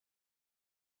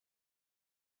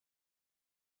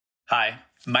Hi,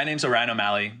 my name's Orion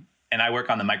O'Malley, and I work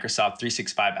on the Microsoft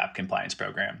 365 App Compliance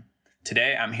Program.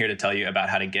 Today, I'm here to tell you about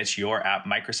how to get your app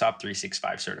Microsoft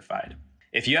 365 certified.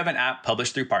 If you have an app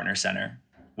published through Partner Center,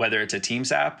 whether it's a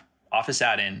Teams app, Office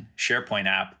add-in, SharePoint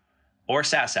app, or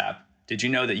SaaS app, did you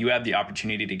know that you have the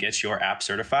opportunity to get your app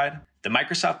certified? The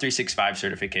Microsoft 365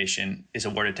 certification is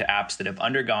awarded to apps that have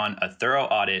undergone a thorough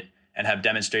audit and have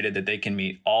demonstrated that they can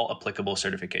meet all applicable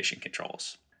certification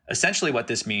controls. Essentially, what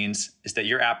this means is that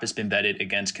your app has been vetted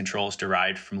against controls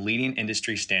derived from leading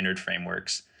industry standard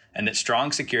frameworks, and that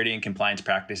strong security and compliance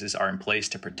practices are in place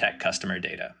to protect customer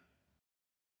data.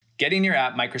 Getting your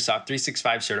app Microsoft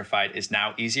 365 certified is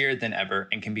now easier than ever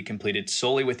and can be completed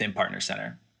solely within Partner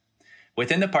Center.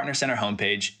 Within the Partner Center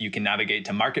homepage, you can navigate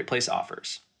to Marketplace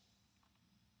Offers.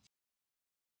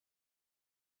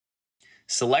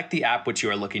 Select the app which you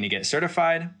are looking to get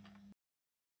certified,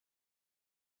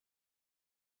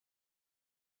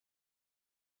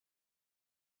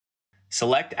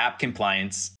 select App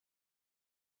Compliance,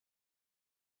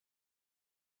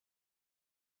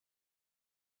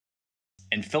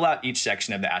 and fill out each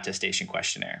section of the attestation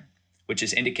questionnaire, which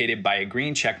is indicated by a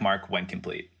green check mark when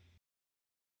complete.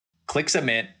 Click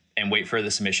Submit and wait for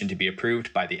the submission to be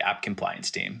approved by the App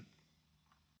Compliance team.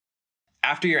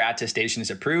 After your attestation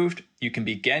is approved, you can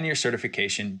begin your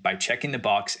certification by checking the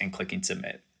box and clicking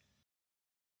Submit.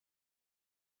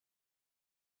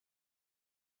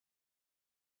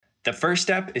 The first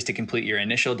step is to complete your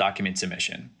initial document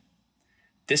submission.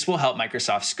 This will help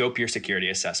Microsoft scope your security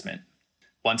assessment.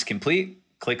 Once complete,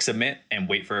 click Submit and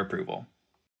wait for approval.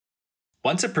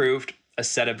 Once approved, a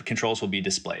set of controls will be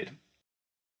displayed.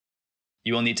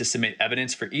 You will need to submit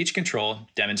evidence for each control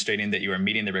demonstrating that you are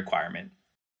meeting the requirement.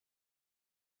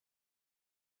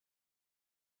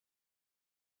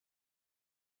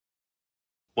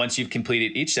 Once you've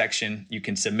completed each section, you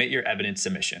can submit your evidence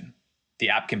submission. The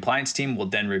App Compliance team will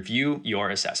then review your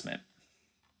assessment.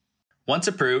 Once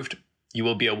approved, you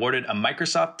will be awarded a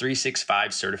Microsoft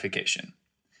 365 certification.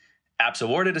 Apps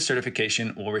awarded a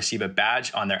certification will receive a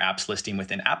badge on their apps listing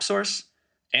within AppSource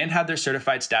and have their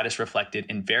certified status reflected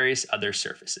in various other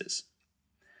surfaces.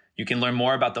 You can learn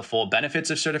more about the full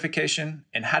benefits of certification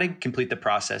and how to complete the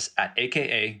process at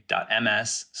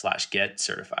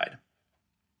aka.ms/getcertified.